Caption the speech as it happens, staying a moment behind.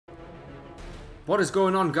What is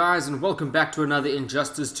going on, guys, and welcome back to another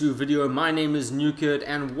Injustice 2 video. My name is Newkid,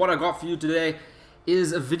 and what I got for you today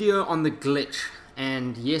is a video on the glitch.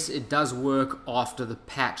 And yes, it does work after the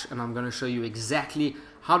patch, and I'm going to show you exactly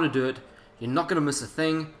how to do it. You're not going to miss a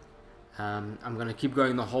thing. I'm going to keep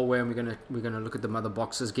going the whole way, and we're going to look at the mother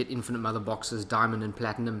boxes, get infinite mother boxes, diamond and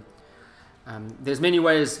platinum. There's many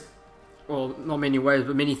ways, well, not many ways,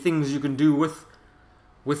 but many things you can do with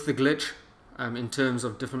the glitch. In terms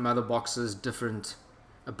of different mother boxes, different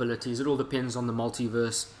abilities. It all depends on the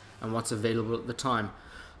multiverse and what's available at the time.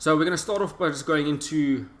 So we're going to start off by just going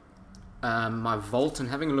into my vault and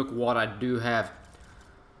having a look what I do have.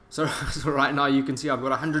 So right now you can see I've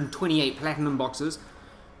got 128 platinum boxes,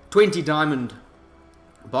 20 diamond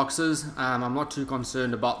boxes. I'm not too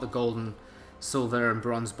concerned about the golden, silver and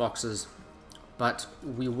bronze boxes, but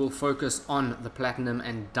we will focus on the platinum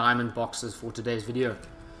and diamond boxes for today's video.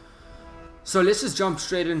 So let's just jump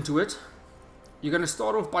straight into it. You're going to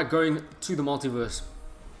start off by going to the multiverse.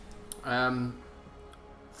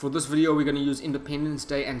 For this video we're going to use Independence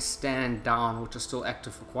Day and Stand Down, which are still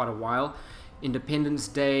active for quite a while. Independence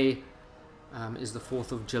Day is the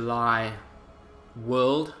 4th of July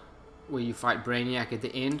world, where you fight Brainiac at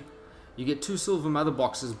the end. You get 2 silver mother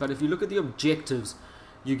boxes, but if you look at the objectives,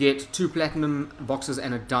 you get 2 platinum boxes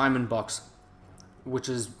and a diamond box, which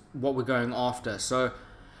is what we're going after. So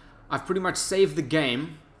I've pretty much saved the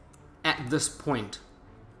game at this point,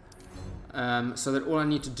 so that all I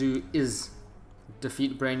need to do is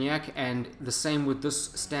defeat Brainiac, and the same with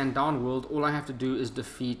this Stand Down world. All I have to do is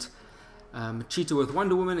defeat Cheetah with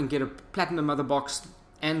Wonder Woman and get a platinum mother box,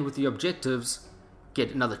 and with the objectives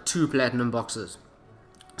get another 2 platinum boxes.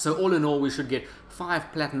 So all in all we should get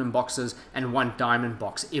 5 platinum boxes and 1 diamond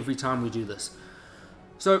box every time we do this.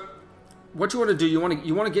 So what you want to do, you want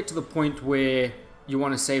to get to the point where you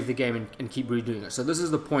want to save the game and keep redoing it. So this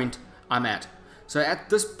is the point I'm at. So at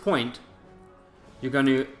this point, you're going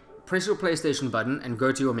to press your PlayStation button and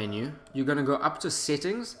go to your menu. You're going to go up to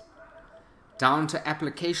Settings, down to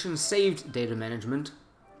Application Saved Data Management,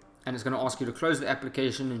 and it's going to ask you to close the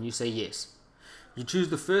application, and you say yes. You choose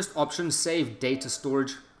the first option, Save Data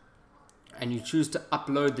Storage, and you choose to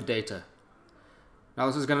upload the data. Now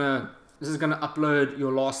this is going to upload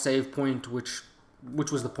your last save point, which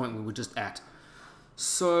was the point we were just at.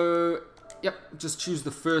 So, yep, just choose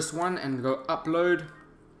the first one and go upload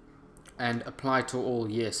and apply to all.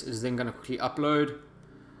 Yes, is then going to quickly upload,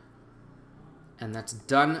 and that's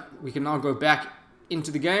done. We can now go back into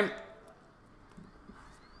the game,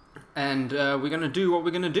 and we're going to do what we're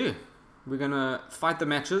going to do. We're going to fight the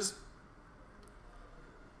matches,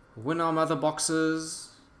 win our mother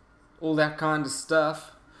boxes, all that kind of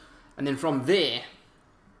stuff, and then from there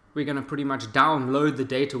we're going to pretty much download the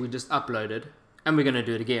data we just uploaded, and we're going to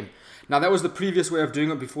do it again. Now that was the previous way of doing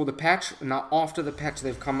it before the patch. Now after the patch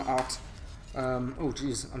they've come out. Oh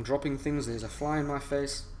geez, I'm dropping things. There's a fly in my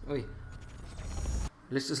face. Oy.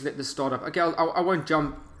 Let's just let this start up. Okay, I won't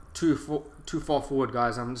jump too far forward,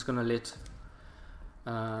 guys. I'm just going to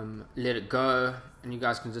let it go, and you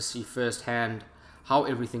guys can just see firsthand how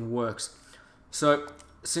everything works. So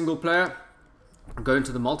single player, go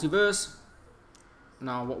into the multiverse.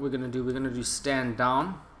 Now what we're going to do, we're going to do Stand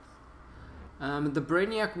Down. The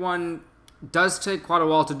Brainiac one does take quite a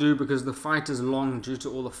while to do because the fight is long due to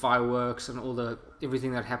all the fireworks and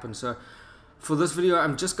everything that happens. So for this video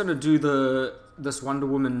I'm just going to do this Wonder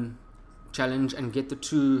Woman challenge and get the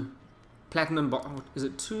 2 platinum boxes. Is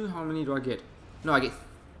it 2? How many do I get? No, I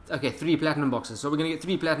get 3 platinum boxes. So we're going to get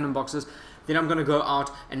 3 platinum boxes. Then I'm going to go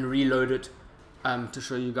out and reload it to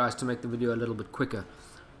show you guys, to make the video a little bit quicker.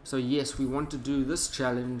 So yes, we want to do this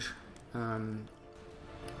challenge.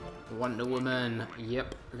 Wonder Woman,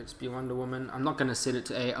 yep, let's be Wonder Woman. I'm not going to set it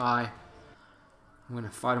to AI. I'm going to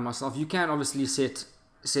fight it myself. You can obviously set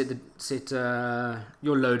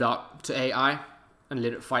your loadout to AI and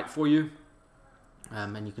let it fight for you,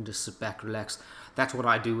 and you can just sit back, relax. That's what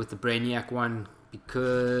I do with the Brainiac one,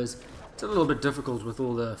 because it's a little bit difficult with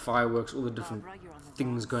all the fireworks, all the different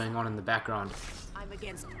things going on in the background.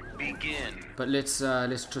 Begin. But let's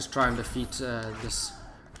just try and defeat this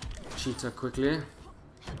Cheetah quickly.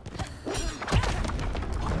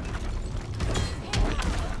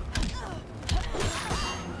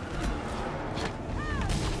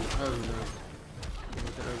 Oh no.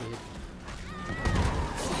 Get that over here.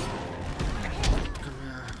 Come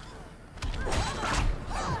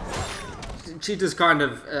here. Cheetah's kind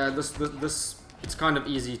of it's kind of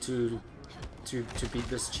easy to beat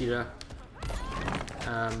this Cheetah.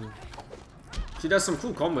 She does some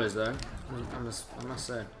cool combos though, I must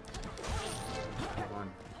say.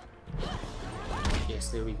 Yes,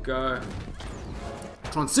 there we go.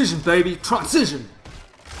 Transition, baby, transition.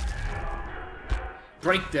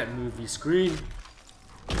 Break that movie screen.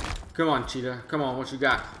 Come on, Cheetah. Come on, what you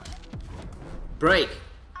got? Break.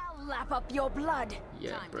 I'll lap up your blood.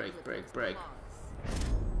 Yeah, break.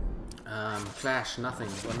 Clash, nothing.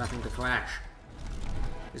 Got nothing to clash.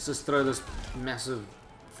 Let's just throw this massive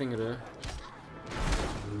thing at her.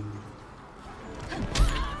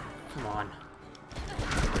 Come on.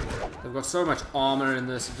 They've got so much armor in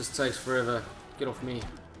this, it just takes forever. Get off me.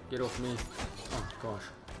 Get off me. Oh, gosh.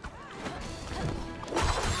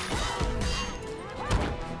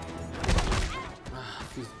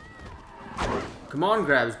 Come on,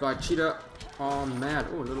 grabs by Cheetah. Oh, mad.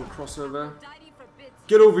 Oh, a little crossover.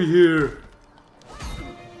 Get over here.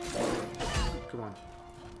 Come on.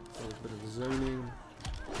 A little bit of zoning.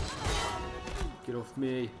 Get off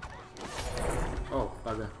me. Oh,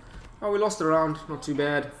 bugger. Oh, we lost a round. Not too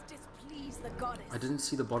bad. I didn't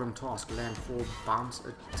see the bottom task. Land 4 bounce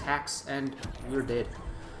attacks and we're dead.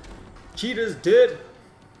 Cheetah's dead.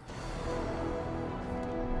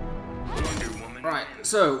 Right,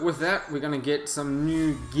 so with that, we're going to get some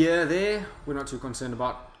new gear there. We're not too concerned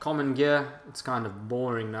about common gear. It's kind of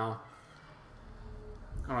boring now.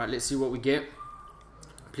 Alright, let's see what we get.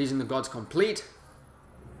 Pleasing the gods complete.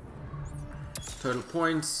 Total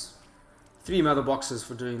points. 3 mother boxes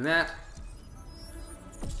for doing that.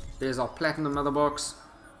 There's our platinum mother box.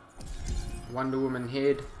 Wonder Woman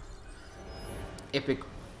head. Epic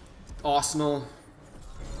arsenal.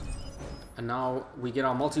 And now we get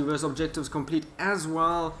our multiverse objectives complete as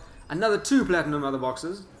well. Another 2 platinum mother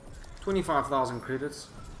boxes. 25,000 credits.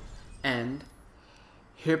 And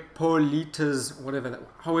Hippolyta's, whatever that,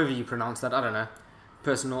 however you pronounce that, I don't know.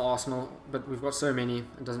 Personal arsenal. But we've got so many,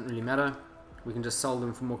 it doesn't really matter. We can just sell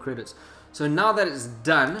them for more credits. So now that it's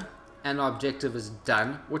done, and our objective is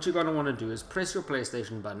done, what you're going to want to do is press your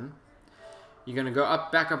PlayStation button. You're going to go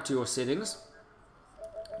back up to your settings.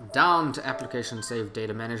 Down to Application Save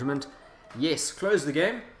Data Management. Yes, close the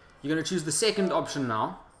game. You're going to choose the second option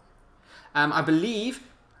now. I believe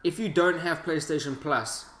if you don't have PlayStation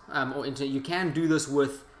Plus or Internet, you can do this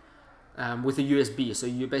with a USB. So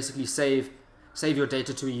you basically save your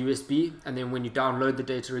data to a USB, and then when you download the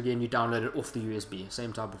data again, you download it off the USB.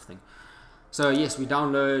 Same type of thing. So yes, we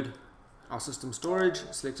download our system storage,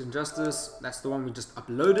 select Injustice. That's the one we just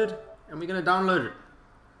uploaded, and we're going to download it.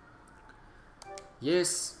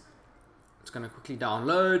 Yes, it's going to quickly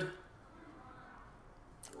download.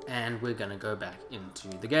 And we're going to go back into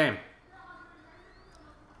the game.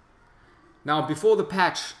 Now, before the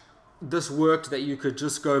patch, this worked that you could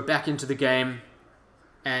just go back into the game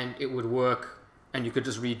and it would work and you could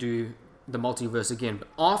just redo the multiverse again. But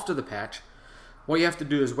after the patch, what you have to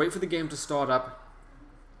do is wait for the game to start up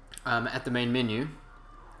at the main menu.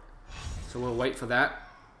 So we'll wait for that.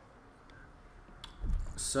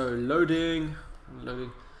 So loading.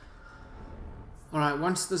 Alright,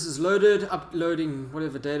 once this is loaded, uploading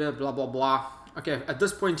whatever data, blah blah blah. Okay, at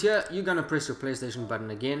this point here, you're going to press your PlayStation button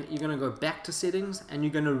again. You're going to go back to settings and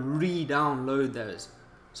you're going to re-download those.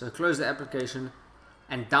 So close the application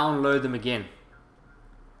and download them again.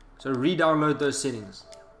 So re-download those settings.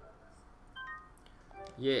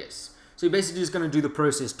 Yes. So you're basically just going to do the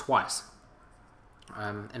process twice.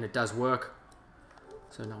 And it does work.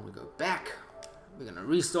 So now we go back. We're going to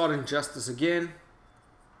restart Injustice again.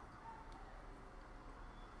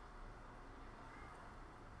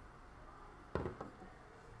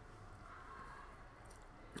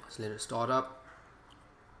 Let's let it start up.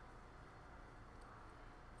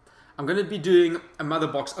 I'm going to be doing a mother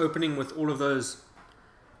box opening with all of those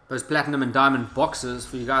platinum and diamond boxes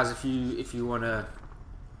for you guys. If you want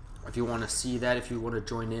to see that, if you want to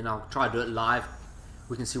join in, I'll try to do it live.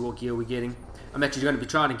 We can see what gear we're getting. I'm actually going to be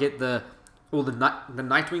trying to get all the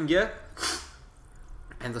Nightwing gear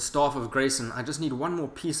and the Staff of Grayson. I just need one more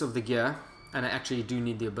piece of the gear, and I actually do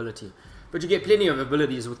need the ability. But you get plenty of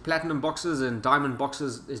abilities with platinum boxes and diamond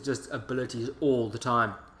boxes. It's just abilities all the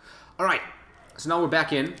time. Alright, so now we're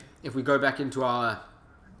back in. If we go back into our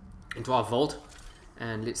vault,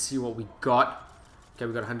 and let's see what we got. Okay,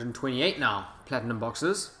 we got 128 now, platinum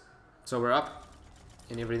boxes. So we're up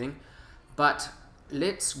in everything. But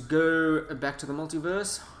let's go back to the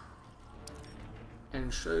multiverse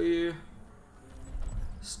and show you.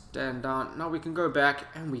 Stand down. Now we can go back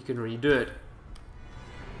and we can redo it.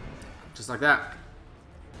 Just like that.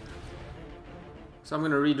 So I'm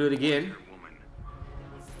going to redo it again.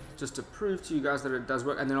 Just to prove to you guys that it does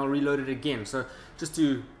work. And then I'll reload it again. So just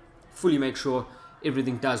to fully make sure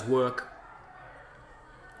everything does work.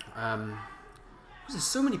 There's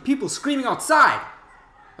so many people screaming outside.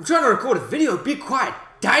 I'm trying to record a video. Be quiet.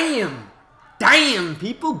 Damn. Damn,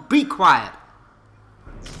 people. Be quiet.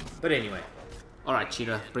 But anyway. Alright,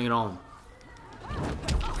 Cheetah, bring it on.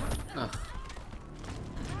 Ugh.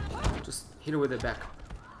 Just hit her with it back.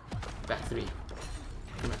 Back three.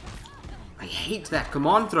 Come on. I hate that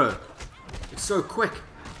command throw. It's so quick.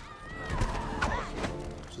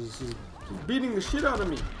 She's beating the shit out of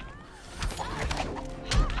me.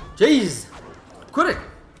 Jeez! Quit it!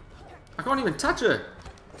 I can't even touch her.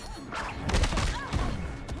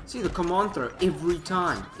 See the command throw every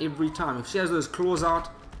time. Every time. If she has those claws out,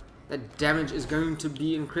 that damage is going to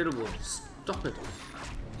be incredible. Stop it.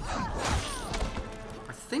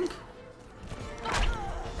 I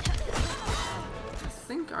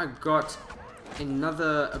think I got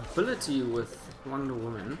another ability with Wonder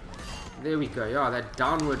Woman. There we go. Yeah, that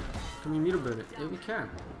downward. Can we meter burn it? Yeah, we can.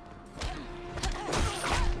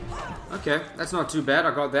 Okay, that's not too bad.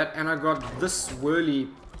 I got that, and I got this whirly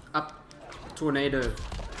up tornado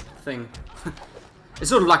thing. It's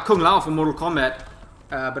sort of like Kung Lao from Mortal Kombat,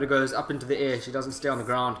 but it goes up into the air. She doesn't stay on the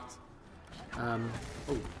ground. Oh,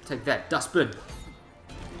 take that, dustbin.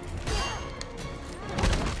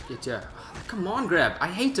 Get ya. Oh, the command grab. I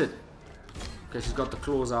hate it. Okay, she's got the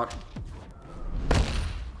claws out.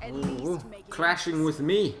 Oh, clashing with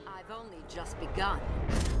me. I've only just begun.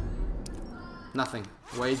 Nothing.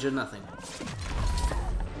 Wager nothing.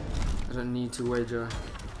 I don't need to wager.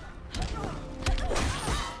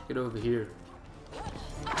 Get over here.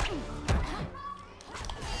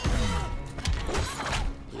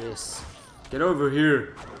 Yes. Get over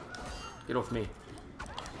here. Get off me.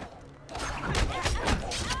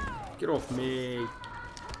 Get off me.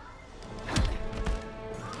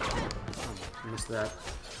 Oh, missed that.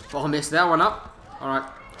 Oh, I messed that one up. Alright.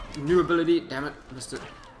 New ability. Damn it. Missed it.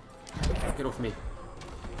 Get off me.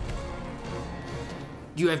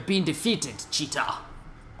 You have been defeated, Cheetah.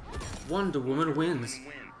 Wonder Woman wins.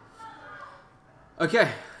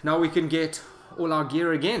 Okay, now we can get all our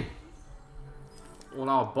gear again. All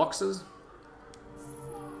our boxes.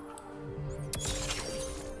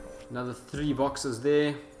 Another 3 boxes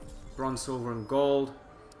there. Bronze, silver, and gold.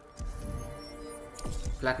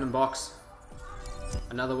 Platinum box.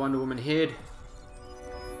 Another Wonder Woman head.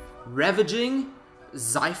 Ravaging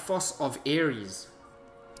Xiphos of Ares.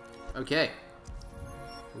 Okay.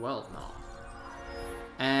 Well, now.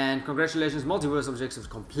 And congratulations, multiverse objectives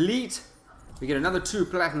complete. We get another 2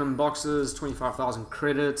 platinum boxes, 25,000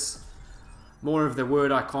 credits. More of the word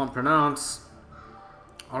I can't pronounce.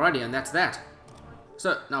 Alrighty, and that's that.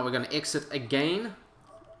 So, now we're going to exit again.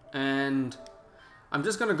 And I'm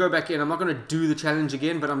just going to go back in. I'm not going to do the challenge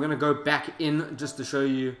again, but I'm going to go back in just to show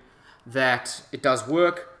you that it does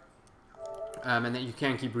work. And that you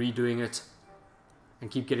can keep redoing it. And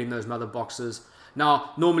keep getting those mother boxes.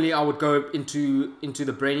 Now, normally I would go into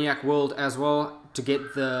the Brainiac world as well to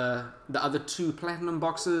get the other 2 platinum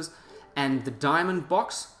boxes and the diamond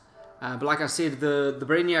box. But like I said, the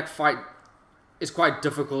Brainiac fight is quite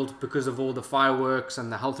difficult because of all the fireworks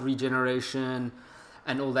and the health regeneration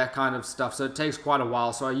and all that kind of stuff. So it takes quite a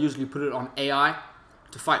while. So I usually put it on AI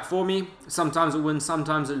to fight for me. Sometimes it wins,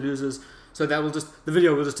 sometimes it loses. So that will just, the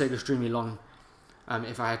video will just take extremely long.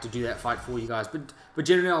 If I had to do that fight for you guys, but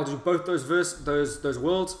generally I'll do both those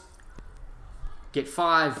worlds, get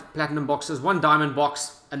 5 platinum boxes, 1 diamond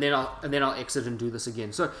box, and then I'll exit and do this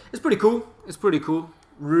again. So it's pretty cool. It's pretty cool.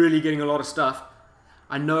 Really getting a lot of stuff.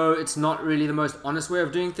 I know it's not really the most honest way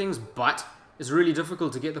of doing things, but it's really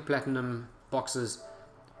difficult to get the platinum boxes,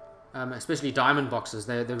 especially diamond boxes.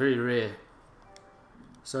 They're very rare.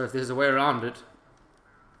 So if there's a way around it,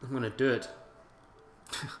 I'm gonna do it.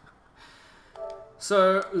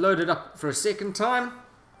 So, load it up for a second time,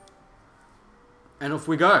 and off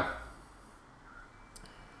we go.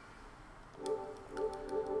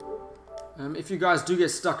 If you guys do get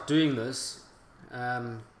stuck doing this,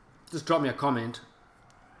 just drop me a comment,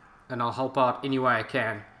 and I'll help out any way I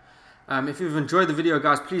can. If you've enjoyed the video,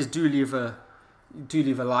 guys, please do leave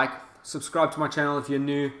a like. Subscribe to my channel if you're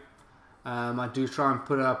new. I do try and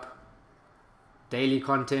put up daily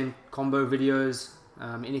content, combo videos.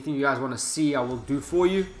 Anything you guys want to see, I will do for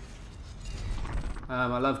you.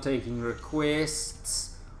 I love taking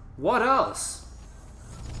requests. What else?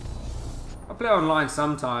 I play online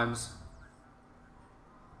sometimes.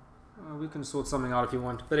 We can sort something out if you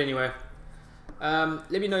want. But anyway, let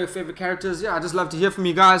me know your favorite characters. Yeah, I just love to hear from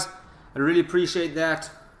you guys. I really appreciate that.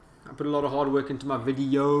 I put a lot of hard work into my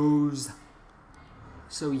videos.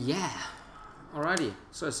 So yeah. Alrighty.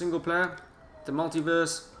 So single player, the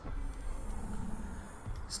multiverse.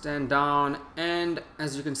 Stand down, and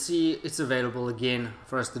as you can see, it's available again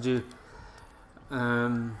for us to do.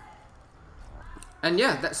 And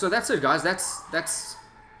yeah, so that's it, guys. That's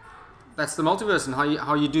the multiverse and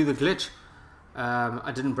how you do the glitch.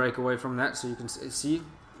 I didn't break away from that, so you can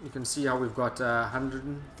see how we've got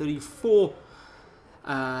 134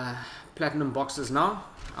 platinum boxes now.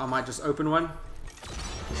 I might just open one.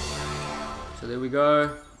 So there we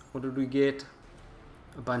go. What did we get?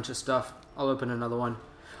 A bunch of stuff. I'll open another one.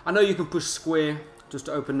 I know you can push square just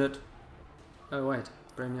to open it. Oh wait,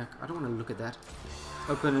 Brainiac. I don't want to look at that.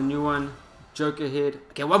 Open a new one. Joker head.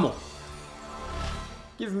 Okay, one more.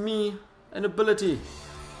 Give me an ability.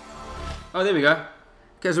 Oh, there we go.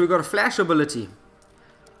 Okay, so we've got a flash ability.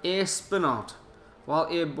 Air spin out. While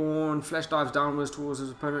airborne, flash dives downwards towards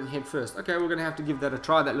his opponent head first. Okay, we're gonna have to give that a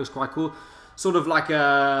try. That looks quite cool. Sort of like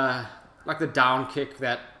the down kick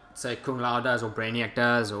that say Kung Lao does or Brainiac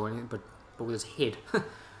does, or anything, but with his head.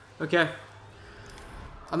 Okay.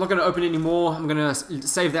 I'm not gonna open any more. I'm gonna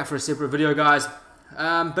save that for a separate video, guys.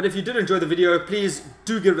 But if you did enjoy the video, please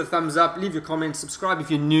do give it a thumbs up. Leave your comments. Subscribe if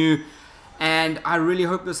you're new. And I really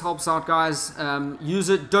hope this helps out, guys. Use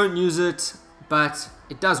it, don't use it, but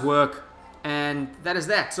it does work. And that is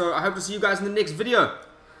that. So I hope to see you guys in the next video.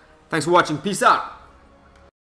 Thanks for watching. Peace out.